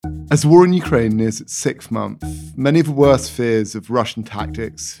As the war in Ukraine nears its sixth month, many of the worst fears of Russian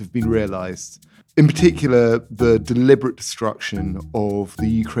tactics have been realised. In particular, the deliberate destruction of the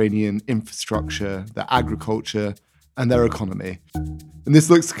Ukrainian infrastructure, their agriculture, and their economy. And this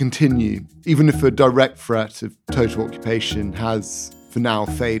looks to continue, even if a direct threat of total occupation has, for now,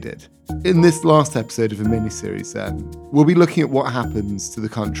 faded. In this last episode of a mini-series, then, we'll be looking at what happens to the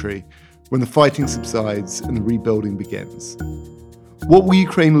country when the fighting subsides and the rebuilding begins. What will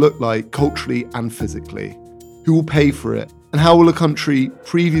Ukraine look like culturally and physically? Who will pay for it? And how will a country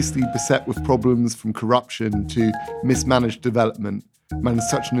previously beset with problems from corruption to mismanaged development manage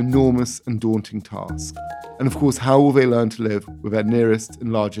such an enormous and daunting task? And of course, how will they learn to live with their nearest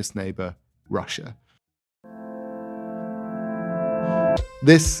and largest neighbour, Russia?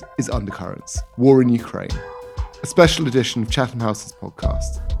 This is Undercurrents, War in Ukraine, a special edition of Chatham House's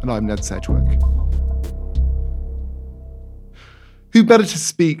podcast, and I'm Ned Sedgwick. Who better to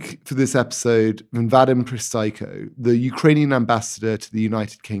speak for this episode than Vadim Prystaiko, the Ukrainian ambassador to the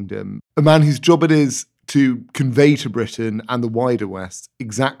United Kingdom, a man whose job it is to convey to Britain and the wider West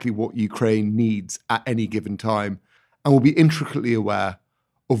exactly what Ukraine needs at any given time, and will be intricately aware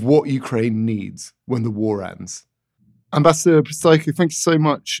of what Ukraine needs when the war ends. Ambassador Prystaiko, thank you so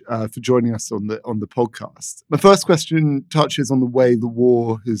much for joining us on the podcast. My first question touches on the way the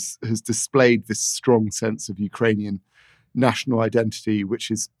war has displayed this strong sense of Ukrainian national identity, which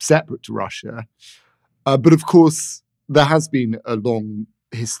is separate to Russia. But of course, there has been a long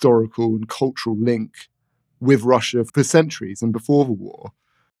historical and cultural link with Russia for centuries and before the war.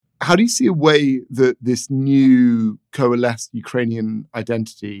 How do you see a way that this new coalesced Ukrainian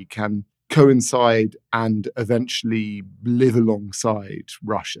identity can coincide and eventually live alongside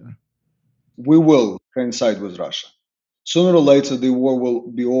Russia? We will coincide with Russia. Sooner or later, the war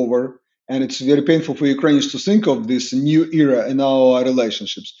will be over. And it's very painful for Ukrainians to think of this new era in our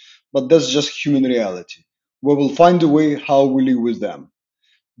relationships. But that's just human reality. We will find a way how we live with them.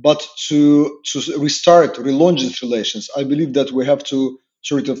 But to restart, relaunch these relations, I believe that we have to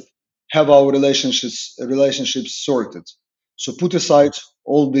sort of have our relationships sorted. So put aside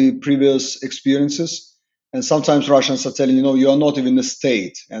all the previous experiences. And sometimes Russians are telling, you are not even a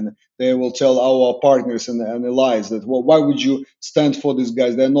state. And they will tell our partners and allies that, well, why would you stand for these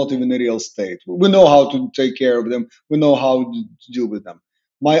guys? They're not even a real state. We know how to take care of them. We know how to deal with them.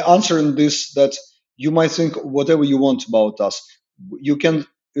 My answer in this, that you might think whatever you want about us. You can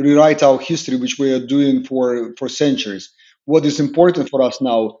rewrite our history, which we are doing for centuries. What is important for us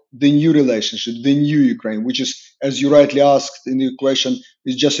now, the new relationship, the new Ukraine, which is, as you rightly asked in the question,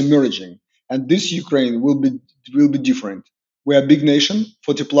 is just emerging. And this Ukraine will be different. We are a big nation,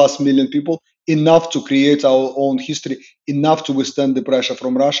 40 plus million people, enough to create our own history, enough to withstand the pressure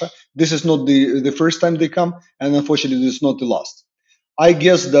from Russia. This is not the first time they come, and unfortunately, this is not the last. I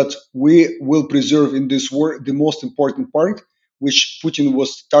guess that we will preserve in this war the most important part, which Putin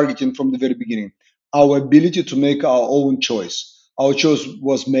was targeting from the very beginning, our ability to make our own choice. Our choice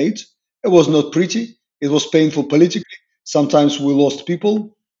was made. It was not pretty. It was painful politically. Sometimes we lost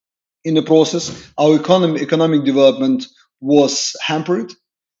people in the process. Our economic development was hampered.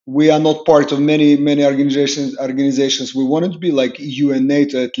 We are not part of many organizations we wanted to be, like EU and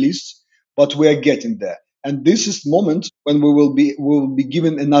NATO at least, but we are getting there. And this is the moment when we will be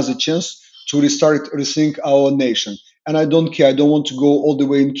given another chance to rethink our nation. And I don't care. I don't want to go all the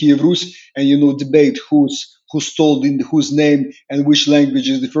way in Kiev Rus and debate who's told in whose name and which language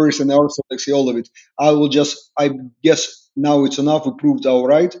is the first and orthodoxy, all of it. I guess now it's enough. We proved our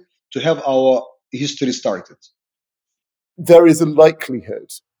right to have our history started. There is a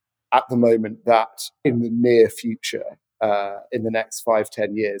likelihood at the moment that in the near future, in the next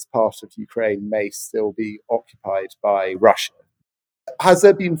 5-10 years, part of Ukraine may still be occupied by Russia. Has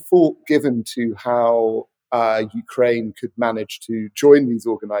there been thought given to how Ukraine could manage to join these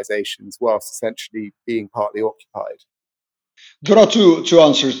organizations whilst essentially being partly occupied? There are two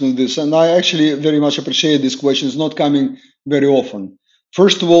answers in this, and I actually very much appreciate this question. It's not coming very often.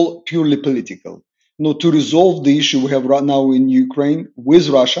 First of all, purely political. To resolve the issue we have right now in Ukraine with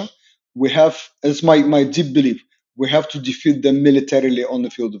Russia, we have, as my deep belief, we have to defeat them militarily on the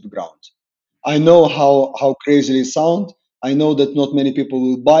field of the ground. I know how crazy it sounds. I know that not many people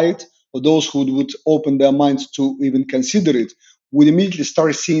will buy it, or those who would open their minds to even consider it would immediately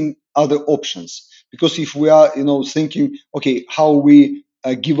start seeing other options. Because if we are, thinking, okay, how we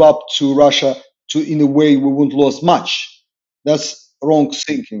give up to Russia in a way we won't lose much, that's wrong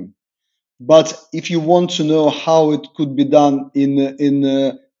thinking. But if you want to know how it could be done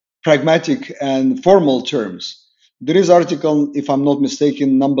in pragmatic and formal terms, there is article, if I'm not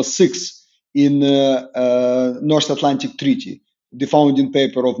mistaken, number 6 in North Atlantic Treaty, the founding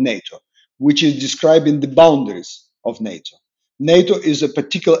paper of NATO, which is describing the boundaries of NATO. NATO is a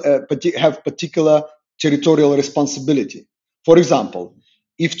have particular territorial responsibility. For example,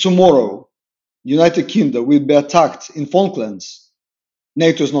 if tomorrow United Kingdom will be attacked in Falklands,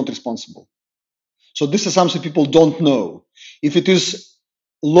 NATO is not responsible. So this is something people don't know. If it is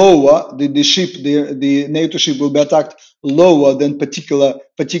lower, the NATO ship will be attacked lower than particular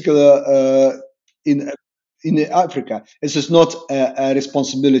in Africa. This is not a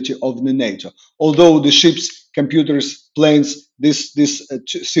responsibility of the NATO. Although the ships, computers, planes, this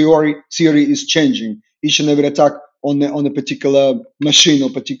theory is changing. Each and every attack on a particular machine or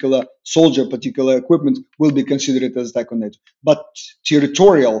particular soldier, particular equipment will be considered as attack on NATO. But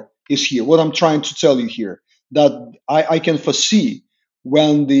territorial is here. What I'm trying to tell you here, that I can foresee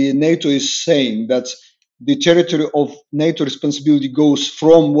when the NATO is saying that the territory of NATO responsibility goes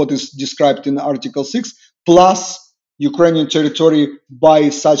from what is described in Article 6 plus Ukrainian territory by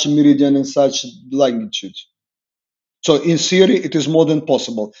such meridian and such longitude. So in theory, it is more than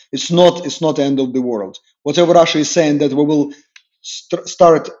possible. It's not the end of the world. Whatever Russia is saying that we will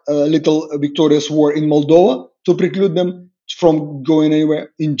start a little victorious war in Moldova to preclude them from going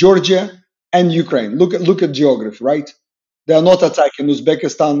anywhere, in Georgia and Ukraine. Look at geography, right? They are not attacking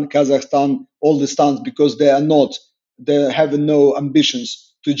Uzbekistan, Kazakhstan, all the stands because they have no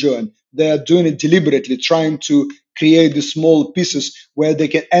ambitions to join. They are doing it deliberately, trying to create the small pieces where they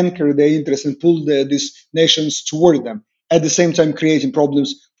can anchor their interests and pull these nations toward them. At the same time, creating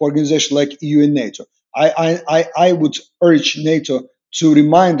problems for organizations like EU and NATO. I would urge NATO to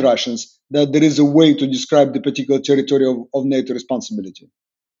remind Russians that there is a way to describe the particular territory of NATO responsibility.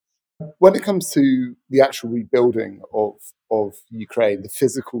 When it comes to the actual rebuilding of Ukraine, the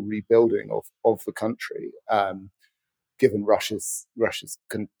physical rebuilding of the country, given Russia's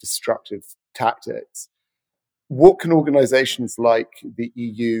destructive tactics, what can organizations like the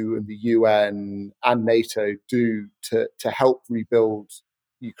EU and the UN and NATO do to help rebuild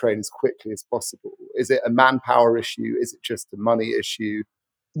Ukraine as quickly as possible? Is it a manpower issue? Is it just a money issue?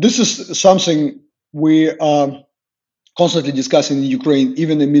 This is something we are constantly discussing in Ukraine,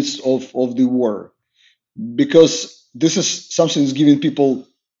 even in the midst of the war, because this is something that's giving people,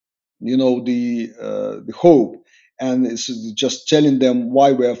 the hope, and it's just telling them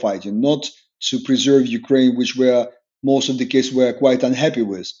why we are fighting, not to preserve Ukraine, which most of the case we're quite unhappy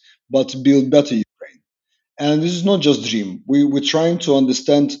with, but to build better Ukraine. And this is not just dream. We're trying to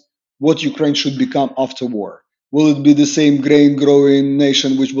understand what Ukraine should become after war. Will it be the same grain growing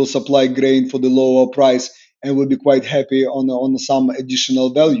nation which will supply grain for the lower price and will be quite happy on some additional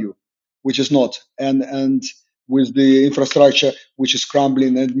value, which is not, and with the infrastructure which is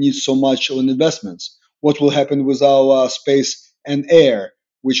crumbling and needs so much on investments? What will happen with our space and air,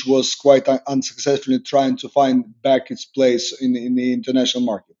 which was quite unsuccessfully trying to find back its place in the international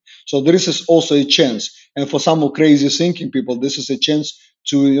market? So there is also a chance, and for some crazy thinking people, this is a chance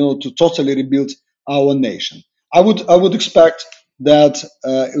to totally rebuild our nation. I would expect that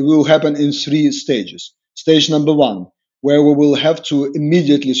it will happen in 3 stages. Stage number one, where we will have to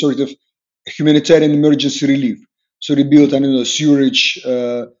immediately sort of humanitarian emergency relief. So rebuild, sewerage,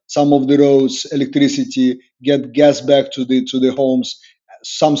 some of the roads, electricity, get gas back to the homes,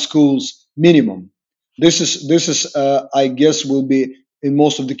 some schools, minimum. This is I guess will be in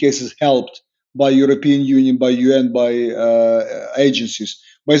most of the cases helped by European Union, by UN, by agencies.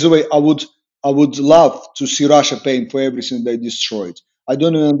 By the way, I would love to see Russia paying for everything they destroyed. I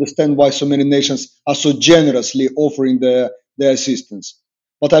don't even understand why so many nations are so generously offering their assistance.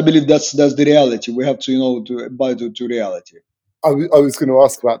 But I believe that's the reality. We have to abide to reality. I was going to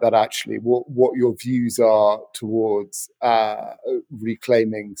ask about that actually. What your views are towards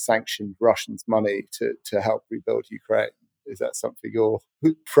reclaiming sanctioned Russians' money to help rebuild Ukraine? Is that something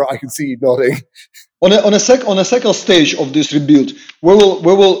I can see you nodding. On a second stage of this rebuild, we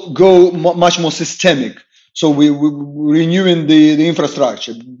will go much more systemic. So we renewing the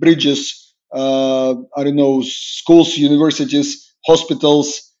infrastructure, bridges, I don't know, schools, universities,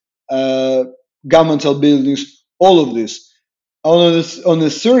 hospitals, governmental buildings, all of this. On the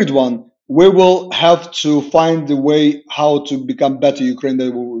third one, we will have to find the way how to become better Ukraine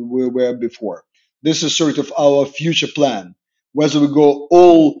than we were before. This is sort of our future plan. Whether we go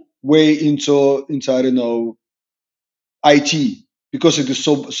all way into I don't know, IT, because it is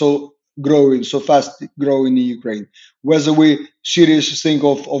so growing, so fast growing in Ukraine. Whether we seriously think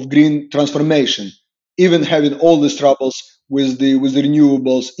of green transformation, even having all these troubles with the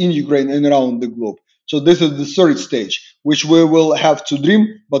renewables in Ukraine and around the globe. So this is the third stage, which we will have to dream,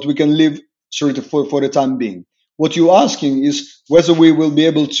 but we can live sort of for the time being. What you're asking is whether we will be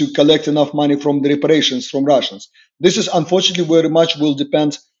able to collect enough money from the reparations from Russians. This is unfortunately very much will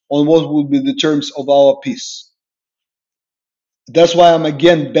depend on what will be the terms of our peace. That's why I'm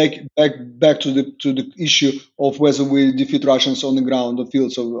again back to the issue of whether we defeat Russians on the ground, the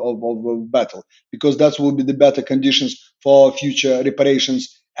fields of battle, because that will be the better conditions for future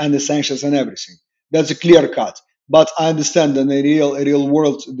reparations and the sanctions and everything. That's a clear cut. But I understand that in a real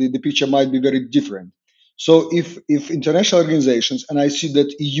world, the picture might be very different. So if international organizations, and I see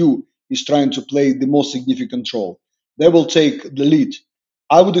that EU is trying to play the most significant role, they will take the lead.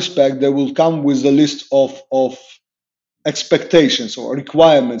 I would expect they will come with a list of expectations or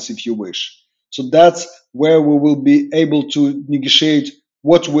requirements, if you wish. So that's where we will be able to negotiate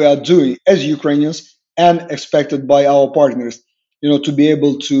what we are doing as Ukrainians and expected by our partners, to be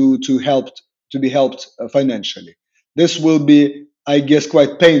able to be helped financially. This will be, I guess,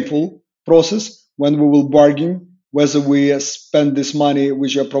 quite painful process when we will bargain whether we spend this money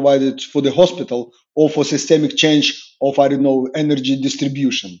which are provided for the hospital or for systemic change of, I don't know, energy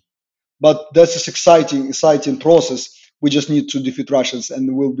distribution. But that's an exciting process. We just need to defeat Russians,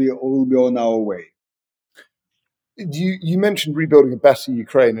 and we'll be on our way. You mentioned rebuilding a better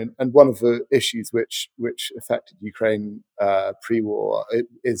Ukraine, and one of the issues which affected Ukraine pre-war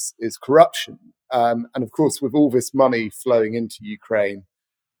is corruption, and of course, with all this money flowing into Ukraine,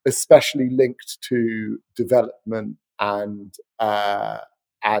 especially linked to development and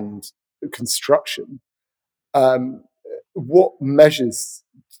construction, what measures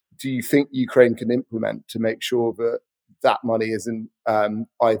do you think Ukraine can implement to make sure that that money isn't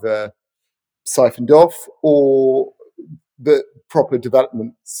either siphoned off or that proper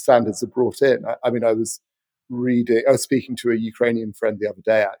development standards are brought in? I mean, I was speaking to a Ukrainian friend the other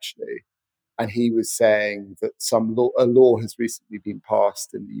day, actually, and he was saying that a law has recently been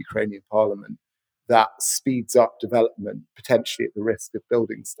passed in the Ukrainian parliament that speeds up development, potentially at the risk of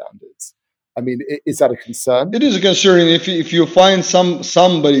building standards. I mean, is that a concern? It is a concern. If you find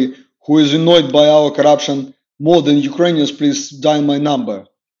somebody who is annoyed by our corruption more than Ukrainians, please dial my number.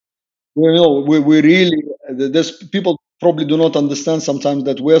 We really, there's people probably do not understand sometimes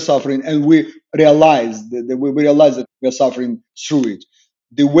that we're suffering, and we realize that we're suffering through it.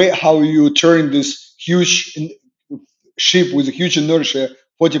 The way how you turn this huge ship with a huge inertia,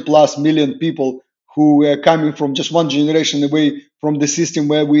 40 plus million people who were coming from just one generation away from the system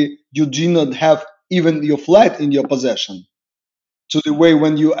where you do not have even your flat in your possession, to the way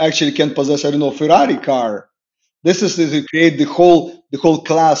when you actually can possess, I don't know, Ferrari car. This is to create the whole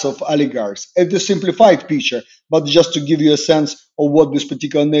class of oligarchs. It's a simplified picture, but just to give you a sense of what this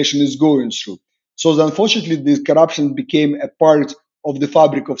particular nation is going through. So unfortunately, this corruption became a part of the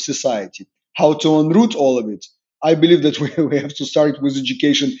fabric of society. How to unroot all of it? I believe that we have to start with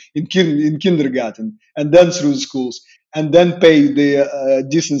education in kindergarten, and then through schools, and then pay the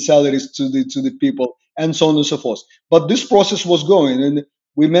decent salaries to the people, and so on and so forth. But this process was going, and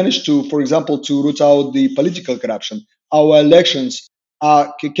we managed to, for example, to root out the political corruption. Our elections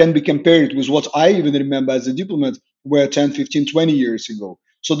can be compared with what I even remember as a diplomat were 10, 15, 20 years ago.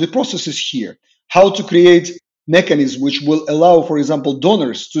 So the process is here. How to create mechanisms which will allow, for example,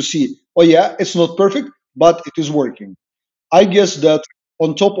 donors to see, oh yeah, it's not perfect, but it is working. I guess that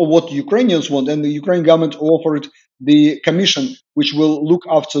on top of what Ukrainians want, and the Ukrainian government offered the commission which will look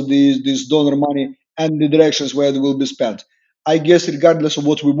after this donor money and the directions where it will be spent. I guess regardless of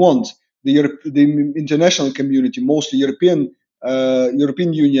what we want, the international community, mostly European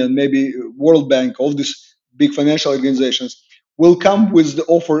Union, maybe World Bank, all these big financial organizations, will come with the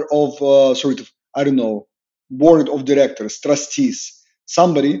offer of sort of, I don't know, board of directors, trustees,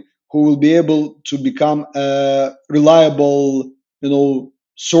 somebody who will be able to become a reliable,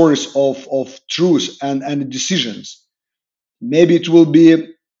 source of truth and decisions. Maybe it will be,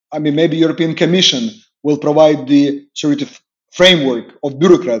 I mean, maybe European Commission will provide the sort of framework of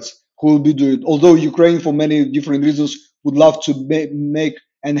bureaucrats who will be doing it. Although Ukraine, for many different reasons, would love to make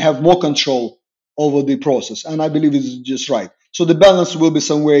and have more control over the process, and I believe it's just right. So the balance will be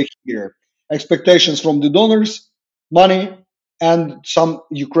somewhere here: expectations from the donors, money, and some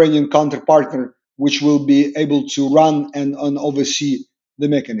Ukrainian counterpartner, which will be able to run and oversee the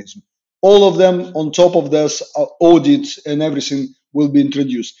mechanism. All of them on top of this audit and everything will be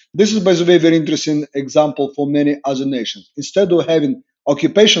introduced. This is, by the way, a very interesting example for many other nations. Instead of having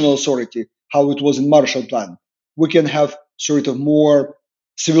occupational authority, how it was in Marshall Plan, we can have sort of more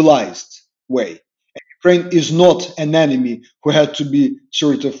civilized way. Ukraine is not an enemy who had to be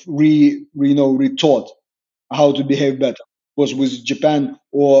sort of retaught how to behave better. Was with Japan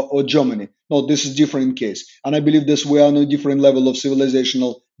or Germany. No, this is different case. And I believe this we are on a different level of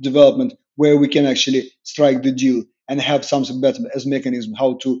civilizational development where we can actually strike the deal and have something better as mechanism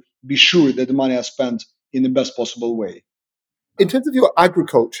how to be sure that the money is spent in the best possible way. In terms of your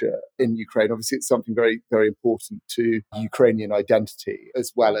agriculture in Ukraine, obviously it's something very, very important to Ukrainian identity as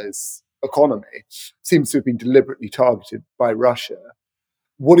well as economy. Seems to have been deliberately targeted by Russia.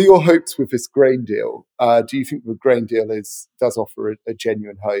 What are your hopes with this grain deal? Do you think the grain deal does offer a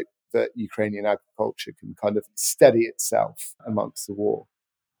genuine hope that Ukrainian agriculture can kind of steady itself amongst the war?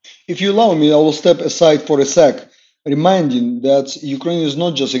 If you allow me, I will step aside for a sec, reminding that Ukraine is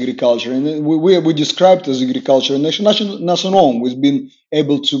not just agriculture, and we described as agriculture nation. Nation alone, we've been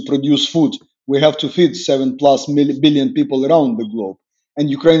able to produce food. We have to feed 7+ billion people around the globe,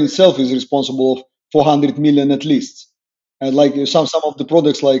 and Ukraine itself is responsible of 400 million at least. And like some of the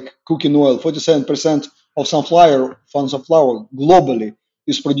products like cooking oil, 47% of sunflower globally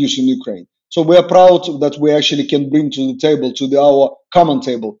is produced in Ukraine. So we are proud that we actually can bring to the table, our common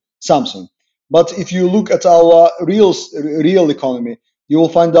table, something. But if you look at our real economy, you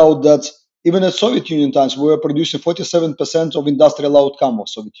will find out that even at Soviet Union times, we were producing 47% of industrial outcome of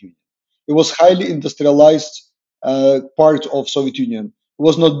Soviet Union. It was highly industrialized part of Soviet Union. It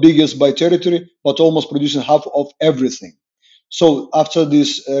was not biggest by territory, but almost producing half of everything. So after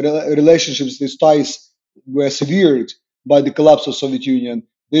these relationships, these ties were severed by the collapse of Soviet Union,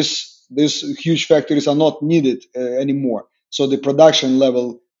 these huge factories are not needed anymore. So the production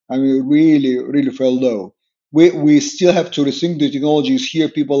level, I mean, really fell low. We still have to rethink the technology is here,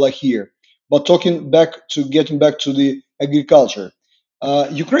 people are here. But getting back to the agriculture,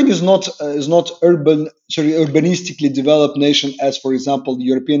 Ukraine is not urbanistically developed nation as, for example, the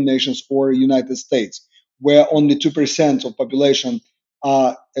European nations or United States, where only 2% of population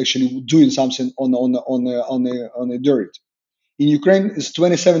are actually doing something on a dirt. In Ukraine, is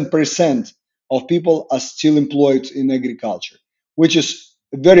 27% of people are still employed in agriculture, which is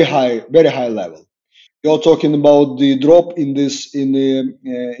a very high level. You're talking about the drop in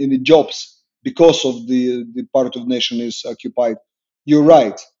the jobs because of the part of the nation is occupied. You're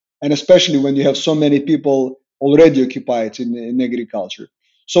right, and especially when you have so many people already occupied in agriculture.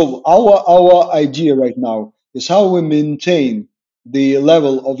 So our idea right now is how we maintain the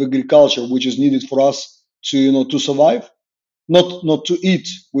level of agriculture which is needed for us to survive, not to eat.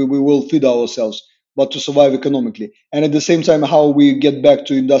 We will feed ourselves, but to survive economically, and at the same time how we get back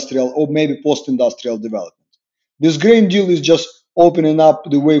to industrial or maybe post-industrial development. This grain deal is just opening up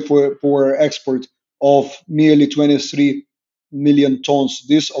the way for export of nearly 23 million tons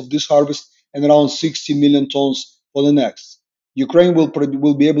of this harvest and around 60 million tons for the next. Ukraine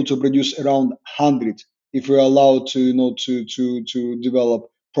will be able to produce around 100 if we're allowed to develop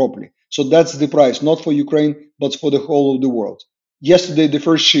properly. So that's the price, not for Ukraine, but for the whole of the world. Yesterday, the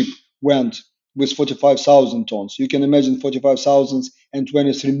first ship went with 45,000 tons. You can imagine 45,000 and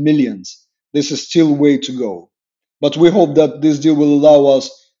 23 millions. This is still way to go. But we hope that this deal will allow us,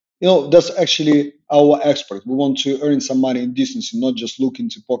 that's actually our expert. We want to earn some money in decency, not just look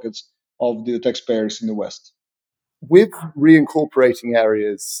into pockets of the taxpayers in the West. With reincorporating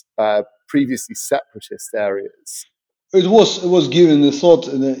areas, previously separatist areas, It was given the thought,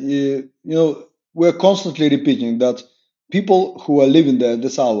 and we're constantly repeating that people who are living there,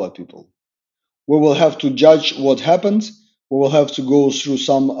 that's our people. We will have to judge what happened. We will have to go through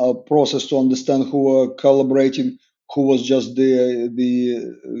some process to understand who were collaborating, who was just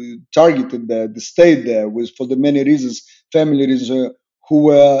the targeted there, the stayed there with for the many reasons, family reasons, who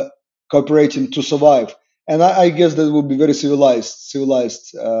were cooperating to survive. And I guess that will be very civilized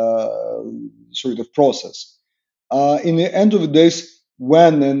sort of process. In the end of the days,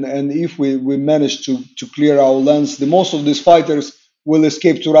 when and if we manage to clear our lands, the most of these fighters will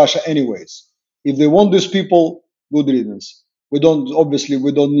escape to Russia anyways. If they want these people, good riddance. We don't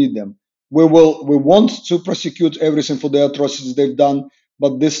need them. We want to prosecute everything for the atrocities they've done,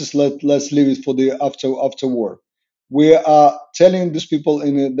 but this is let's leave it for the after war. We are telling these people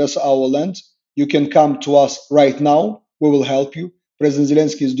that's our land. You can come to us right now. We will help you. President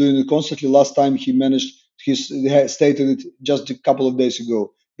Zelensky is doing it constantly. Last time he had stated it just a couple of days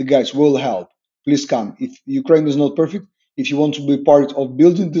ago. The guys will help. Please come. If Ukraine is not perfect, if you want to be part of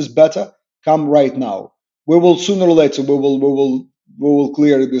building this better, come right now. We will sooner or later we will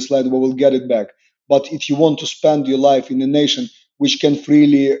clear this land. We will get it back. But if you want to spend your life in a nation which can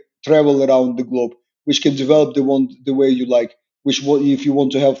freely travel around the globe, which can develop the way you like, if you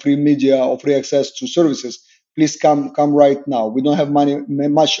want to have free media or free access to services, please come right now. We don't have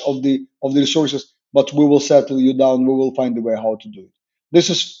much of the resources, but we will settle you down. We will find a way how to do it. This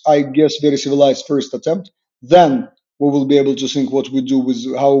is, I guess, very civilized first attempt. Then we will be able to think what we do with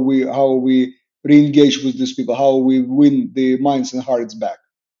how we re-engage with these people, how we win the minds and hearts back.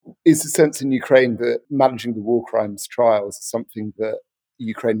 Is the sense in Ukraine that managing the war crimes trials is something that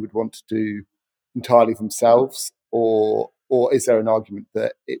Ukraine would want to do entirely themselves, or is there an argument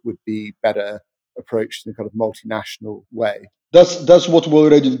that it would be better approached in a kind of multinational way? That's what we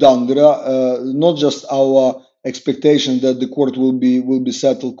already done. There are not just our expectation that the court will be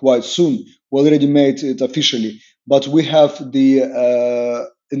settled quite soon. We already made it officially, but we have the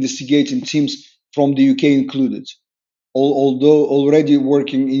investigating teams from the UK included. Although already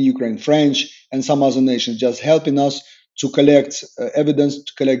working in Ukraine, French and some other nations, just helping us to collect evidence,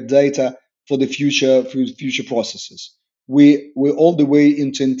 to collect data for the future processes. We all the way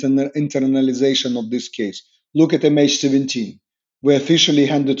into internalization of this case. Look at MH17. We officially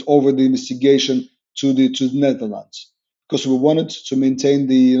handed over the investigation to the Netherlands because we wanted to maintain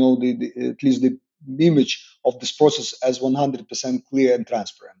the at least the image of this process as 100% clear and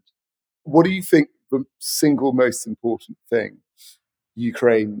transparent. What do you think the single most important thing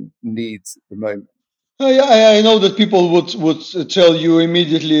Ukraine needs at the moment? I know that people would tell you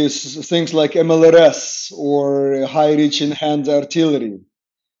immediately things like MLRS or high reaching hand artillery.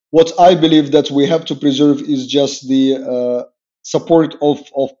 What I believe that we have to preserve is just the support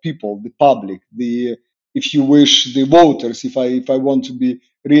of people, the public, the if you wish, the voters. If I want to be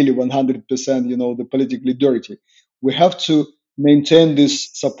really 100%, the politically dirty, we have to maintain this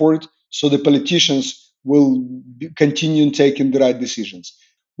support so the politicians will continue taking the right decisions.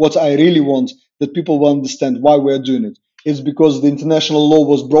 What I really want that people will understand why we are doing it is because the international law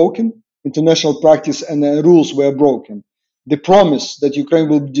was broken, international practice and rules were broken. The promise that Ukraine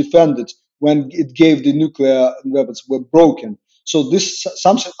will be defended when it gave the nuclear weapons were broken. So this is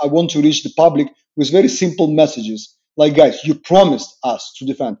something I want to reach the public with very simple messages. Like, guys, you promised us to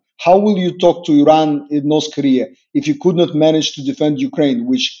defend. How will you talk to Iran and North Korea if you could not manage to defend Ukraine,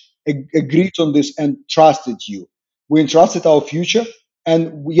 which agreed on this and trusted you? We entrusted our future,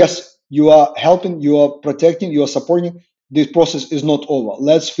 and yes, you are helping, you are protecting, you are supporting. This process is not over.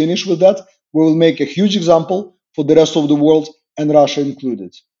 Let's finish with that. We will make a huge example for the rest of the world, and Russia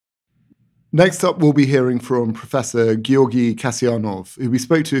included. Next up, we'll be hearing from Professor Georgy Kasyanov, who we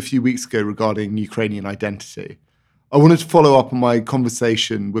spoke to a few weeks ago regarding Ukrainian identity. I wanted to follow up on my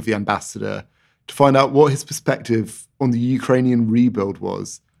conversation with the ambassador to find out what his perspective on the Ukrainian rebuild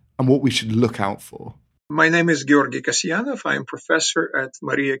was and what we should look out for. My name is Georgy Kasyanov. I am professor at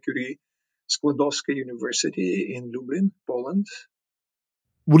Maria Curie Skłodowska University in Lublin, Poland.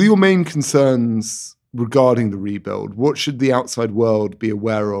 What are your main concerns regarding the rebuild? What should the outside world be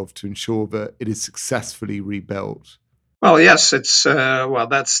aware of to ensure that it is successfully rebuilt? Well, yes, it's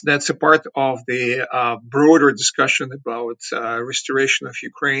that's a part of the broader discussion about restoration of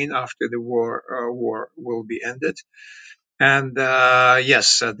Ukraine after the war will be ended. And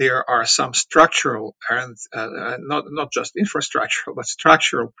yes, there are some structural and not just infrastructural, but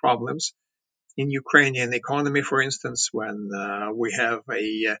structural problems in Ukrainian economy, for instance, when we have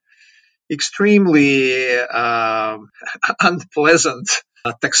a extremely unpleasant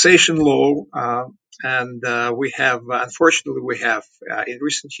taxation law, and we have, unfortunately, we have in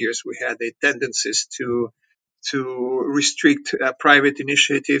recent years we had a tendencies to restrict private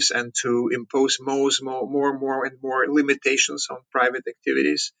initiatives and to impose more and more limitations on private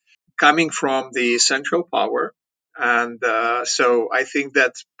activities coming from the central power. And so I think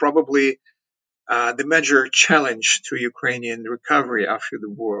that probably the major challenge to Ukrainian recovery after the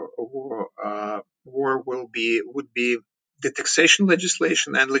war would be the taxation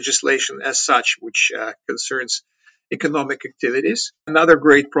legislation and legislation as such, which concerns economic activities. Another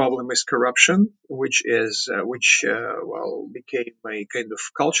great problem is corruption, which became a kind of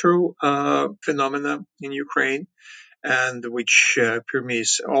cultural phenomena in Ukraine, and which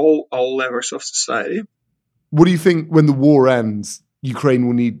permeates all levels of society. What do you think when the war ends, Ukraine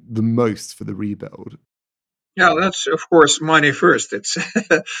will need the most for the rebuild? Yeah, that's of course money first. It's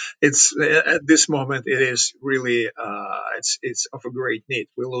it's at this moment it is really it's of a great need.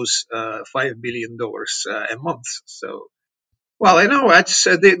 We lose $5 billion a month. So well, I know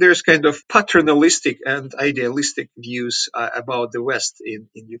there's kind of paternalistic and idealistic views about the West in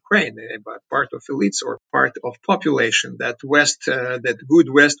Ukraine, about part of elites or part of population that that good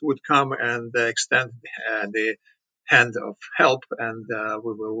West would come and extend the hand of help, and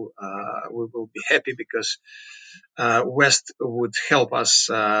we will be happy because West would help us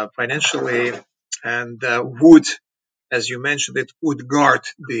financially and would, as you mentioned, it would guard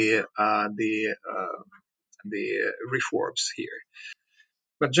the reforms here.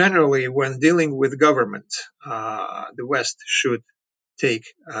 But generally, when dealing with government, the West should take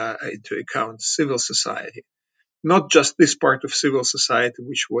into account civil society, not just this part of civil society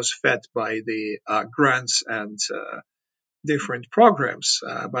which was fed by the grants and different programs,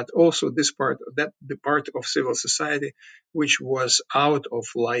 but also the part of civil society which was out of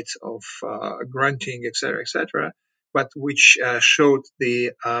light of grunting, etc., but which showed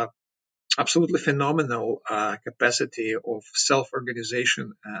the absolutely phenomenal capacity of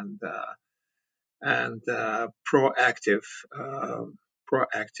self-organization and proactive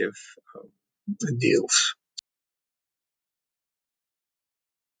deals.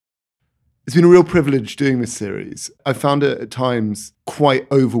 It's been a real privilege doing this series. I found it at times quite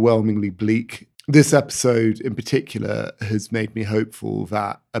overwhelmingly bleak. This episode in particular has made me hopeful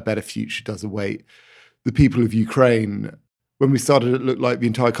that a better future does await the people of Ukraine. When we started, it looked like the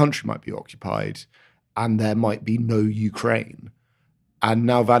entire country might be occupied and there might be no Ukraine. And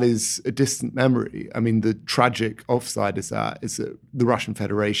now that is a distant memory. I mean, the tragic offside is that the Russian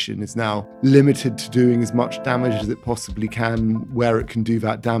Federation is now limited to doing as much damage as it possibly can where it can do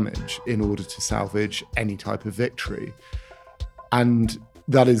that damage in order to salvage any type of victory. And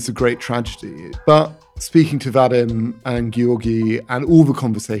that is a great tragedy. But speaking to Vadim and Georgi and all the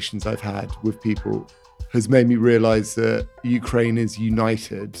conversations I've had with people has made me realize that Ukraine is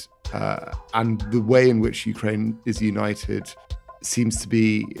united. And the way in which Ukraine is united seems to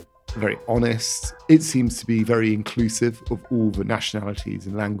be very honest. It seems to be very inclusive of all the nationalities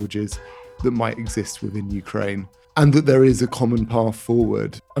and languages that might exist within Ukraine, and that there is a common path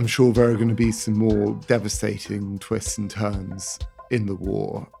forward. I'm sure there are going to be some more devastating twists and turns in the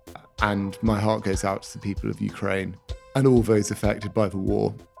war, and my heart goes out to the people of Ukraine and all those affected by the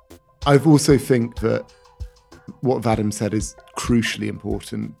war. I also think that what Vadim said is crucially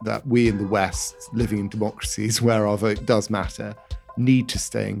important, that we in the West, living in democracies where our vote does matter, need to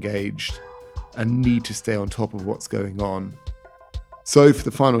stay engaged and need to stay on top of what's going on. So for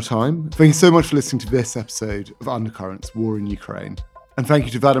the final time, thank you so much for listening to this episode of Undercurrents, War in Ukraine. And thank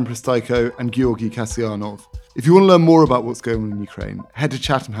you to Vadim Prystaiko and Georgi Kasyanov. If you want to learn more about what's going on in Ukraine, head to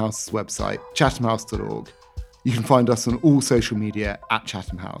Chatham House's website, chathamhouse.org. You can find us on all social media at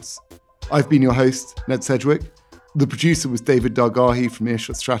Chatham House. I've been your host, Ned Sedgwick. The producer was David Dargahi from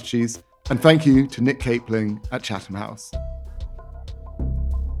Earshot Strategies. And thank you to Nick Capling at Chatham House.